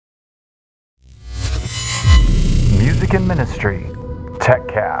Music and Ministry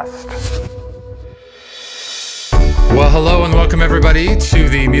TechCast. Well, hello and welcome everybody to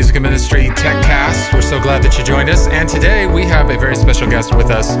the Music and Ministry TechCast. We're so glad that you joined us. And today we have a very special guest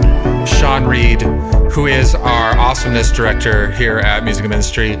with us, Sean Reed, who is our awesomeness director here at Music and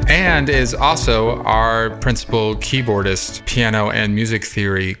Ministry and is also our principal keyboardist, piano and music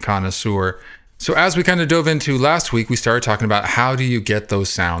theory connoisseur. So as we kind of dove into last week, we started talking about how do you get those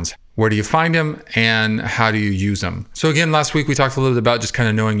sounds? Where do you find them and how do you use them? So again, last week we talked a little bit about just kind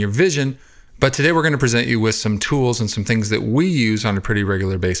of knowing your vision. But today we're going to present you with some tools and some things that we use on a pretty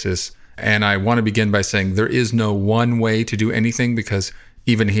regular basis. And I want to begin by saying there is no one way to do anything, because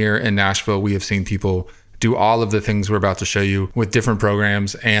even here in Nashville, we have seen people do all of the things we're about to show you with different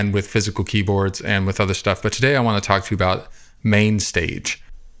programs and with physical keyboards and with other stuff. But today I want to talk to you about MainStage.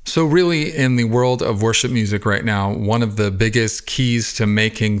 So really, in the world of worship music right now, one of the biggest keys to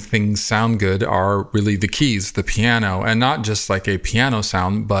making things sound good are really the keys, the piano, and not just like a piano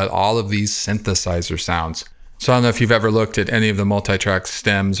sound, but all of these synthesizer sounds. So I don't know if you've ever looked at any of the multi-track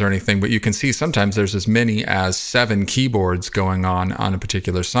stems or anything, but you can see sometimes there's as many as 7 keyboards going on a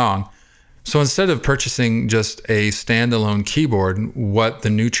particular song. So instead of purchasing just a standalone keyboard, what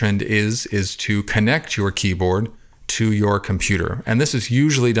the new trend is to connect your keyboard to your computer. And this is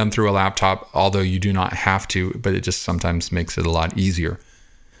usually done through a laptop, although you do not have to, but it just sometimes makes it a lot easier.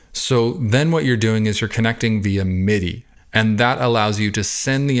 So then what you're doing is you're connecting via MIDI, and that allows you to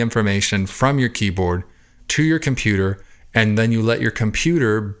send the information from your keyboard to your computer, and then you let your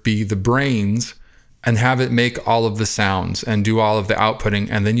computer be the brains and have it make all of the sounds and do all of the outputting,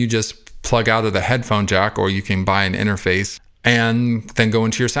 and then you just plug out of the headphone jack, or you can buy an interface and then go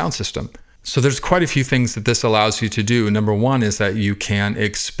into your sound system. So there's quite a few things that this allows you to do. Number one is that you can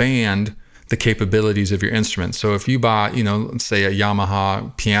expand the capabilities of your instrument. So if you bought, let's say a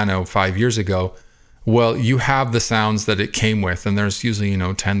Yamaha piano 5 years ago, well, you have the sounds that it came with, and there's usually,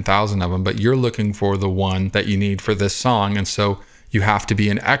 10,000 of them, but you're looking for the one that you need for this song. And so you have to be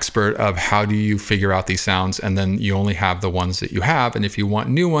an expert of how do you figure out these sounds, and then you only have the ones that you have. And if you want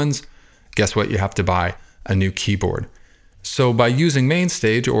new ones, guess what? You have to buy a new keyboard. So by using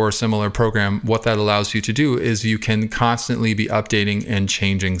MainStage or a similar program, what that allows you to do is you can constantly be updating and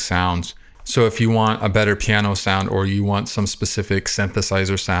changing sounds. So if you want a better piano sound or you want some specific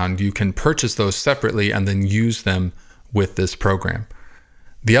synthesizer sound, you can purchase those separately and then use them with this program.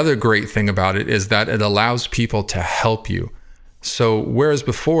 The other great thing about it is that it allows people to help you. So whereas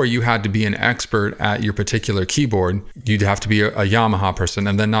before you had to be an expert at your particular keyboard, you'd have to be a Yamaha person,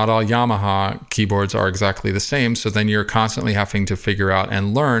 and then not all Yamaha keyboards are exactly the same. So then you're constantly having to figure out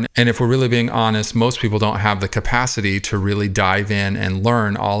and learn. And if we're really being honest, most people don't have the capacity to really dive in and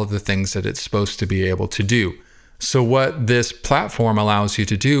learn all of the things that it's supposed to be able to do. So what this platform allows you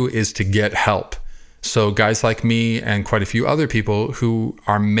to do is to get help. So guys like me and quite a few other people who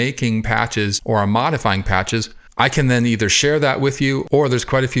are making patches or are modifying patches, I can then either share that with you, or there's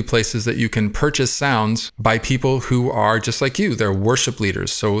quite a few places that you can purchase sounds by people who are just like you. They're worship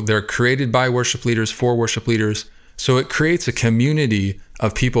leaders. So they're created by worship leaders for worship leaders. So it creates a community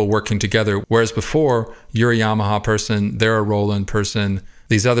of people working together. Whereas before, you're a Yamaha person, they're a Roland person,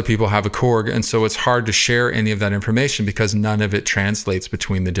 these other people have a Korg. And so it's hard to share any of that information because none of it translates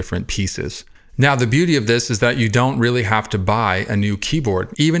between the different pieces. Now, the beauty of this is that you don't really have to buy a new keyboard.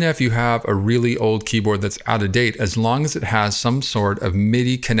 Even if you have a really old keyboard that's out of date, as long as it has some sort of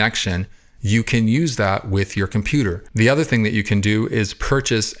MIDI connection, you can use that with your computer. The other thing that you can do is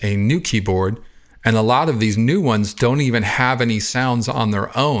purchase a new keyboard, and a lot of these new ones don't even have any sounds on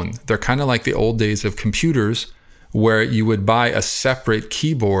their own. They're kind of like the old days of computers where you would buy a separate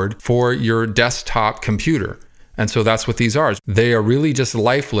keyboard for your desktop computer. And so that's what these are. They are really just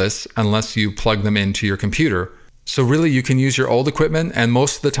lifeless unless you plug them into your computer. So really you can use your old equipment, and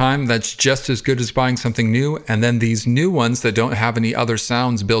most of the time that's just as good as buying something new. And then these new ones that don't have any other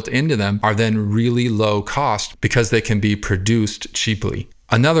sounds built into them are then really low cost because they can be produced cheaply.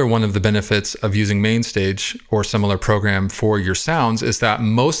 Another one of the benefits of using MainStage or similar program for your sounds is that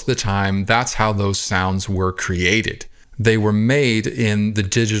most of the time that's how those sounds were created. They were made in the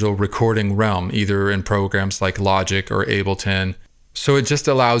digital recording realm, either in programs like Logic or Ableton. So it just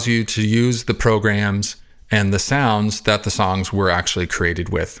allows you to use the programs and the sounds that the songs were actually created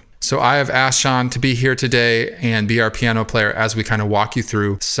with. So I have asked Sean to be here today and be our piano player as we kind of walk you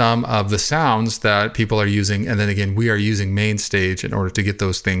through some of the sounds that people are using. And then again, we are using MainStage in order to get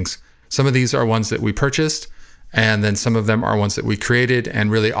those things. Some of these are ones that we purchased, and then some of them are ones that we created, and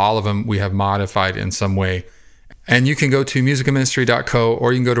really all of them we have modified in some way. And you can go to musicandministry.co,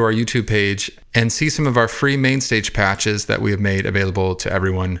 or you can go to our YouTube page and see some of our free MainStage patches that we have made available to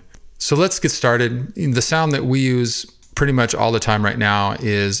everyone. So let's get started. The sound that we use pretty much all the time right now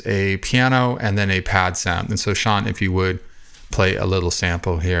is a piano and then a pad sound. And so Sean, if you would play a little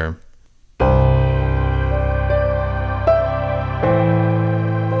sample here.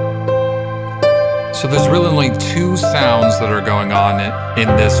 So there's really only two sounds that are going on in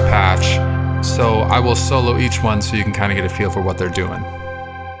this patch. So I will solo each one so you can kind of get a feel for what they're doing.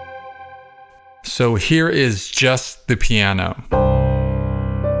 So here is just the piano.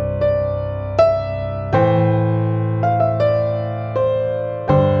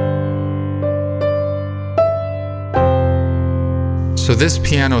 So this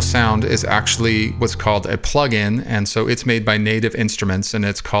piano sound is actually what's called a plugin, and so it's made by Native Instruments, and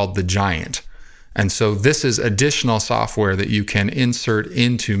it's called the Giant. And so this is additional software that you can insert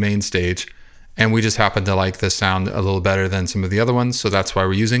into MainStage, and we just happen to like this sound a little better than some of the other ones, so that's why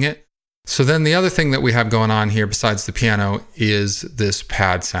we're using it. So then the other thing that we have going on here besides the piano is this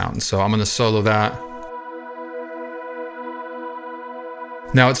pad sound. So I'm going to solo that.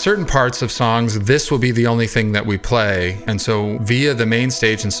 Now, at certain parts of songs, this will be the only thing that we play. And so via the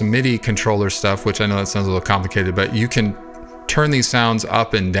MainStage and some MIDI controller stuff, which I know that sounds a little complicated, but you can turn these sounds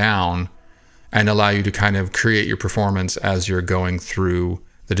up and down and allow you to kind of create your performance as you're going through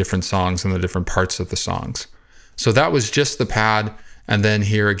the different songs and the different parts of the songs. So that was just the pad, and then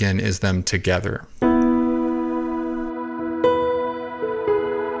here again is them together.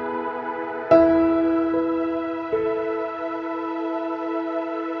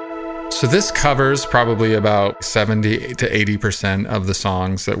 So this covers probably about 70 to 80% of the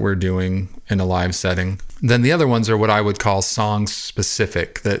songs that we're doing in a live setting. Then the other ones are what I would call song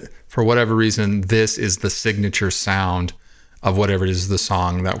specific, that for whatever reason, this is the signature sound of whatever it is the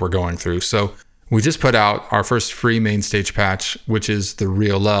song that we're going through. So we just put out our first free MainStage patch, which is the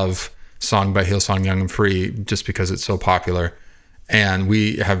Real Love song by Hillsong Young and Free, just because it's so popular. And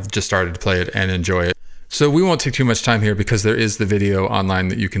we have just started to play it and enjoy it. So we won't take too much time here because there is the video online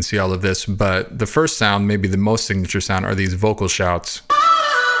that you can see all of this. But the first sound, maybe the most signature sound, are these vocal shouts.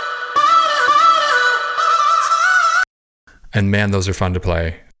 And man, those are fun to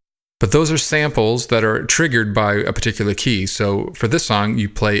play. But those are samples that are triggered by a particular key. So for this song, you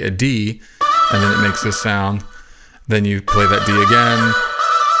play a D, and then it makes this sound. Then you play that D again.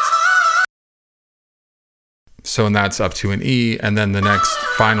 So and that's up to an E, and then the next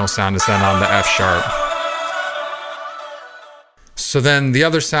final sound is then on the F sharp. So then the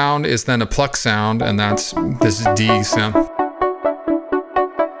other sound is then a pluck sound, and that's this D sound.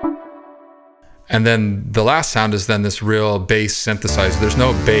 And then the last sound is then this real bass synthesizer. There's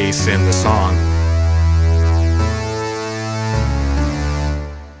no bass in the song.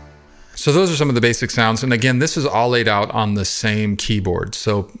 So those are some of the basic sounds. And again, this is all laid out on the same keyboard.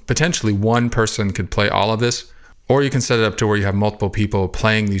 So potentially one person could play all of this, or you can set it up to where you have multiple people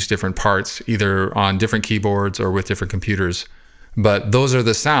playing these different parts, either on different keyboards or with different computers. But those are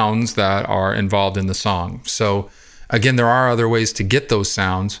the sounds that are involved in the song. So again, there are other ways to get those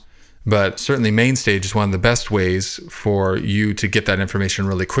sounds, but certainly MainStage is one of the best ways for you to get that information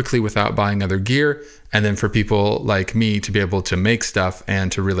really quickly without buying other gear, and then for people like me to be able to make stuff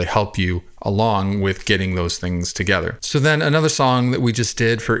and to really help you along with getting those things together. So then another song that we just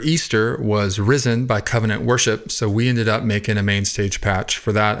did for Easter was Risen by Covenant Worship. So we ended up making a MainStage patch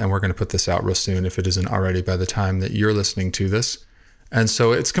for that, and we're going to put this out real soon if it isn't already by the time that you're listening to this. And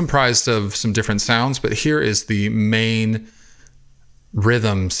so it's comprised of some different sounds, but here is the main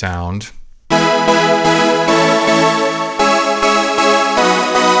rhythm sound.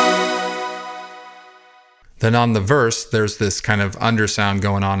 Then on the verse, there's this kind of undersound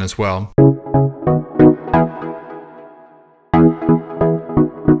going on as well.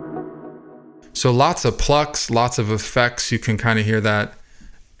 So lots of plucks, lots of effects, you can kind of hear that.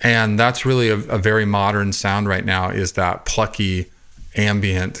 And that's really a very modern sound right now, is that plucky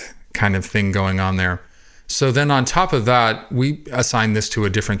ambient kind of thing going on there. So then on top of that, we assign this to a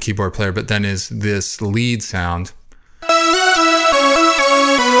different keyboard player, but then is this lead sound.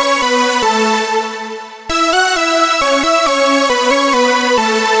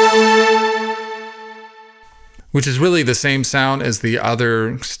 Which is really the same sound as the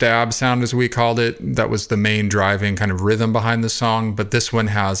other stab sound, as we called it. That was the main driving kind of rhythm behind the song. But this one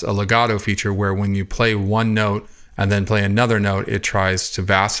has a legato feature where when you play one note and then play another note, it tries to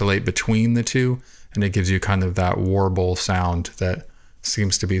vacillate between the two. And it gives you kind of that warble sound that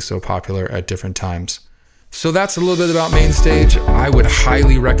seems to be so popular at different times. So that's a little bit about MainStage. I would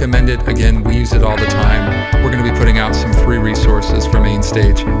highly recommend it. Again, we use it all the time. We're going to be putting out some free resources for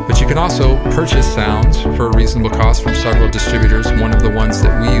MainStage, but you can also purchase sounds for a reasonable cost from several distributors. One of the ones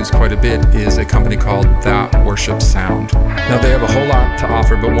that we use quite a bit is a company called That Worship Sound. Now, they have a whole lot to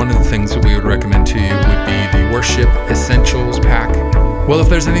offer, but one of the things that we would recommend to you would be the Worship Essentials Pack. Well, if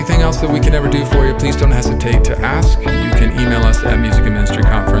there's anything else that we can ever do for you, please don't hesitate to ask. You can email us at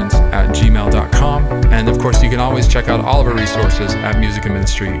musicandministryconference@gmail.com. And of course, you can always check out all of our resources at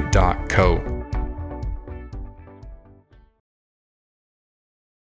musicandministry.co.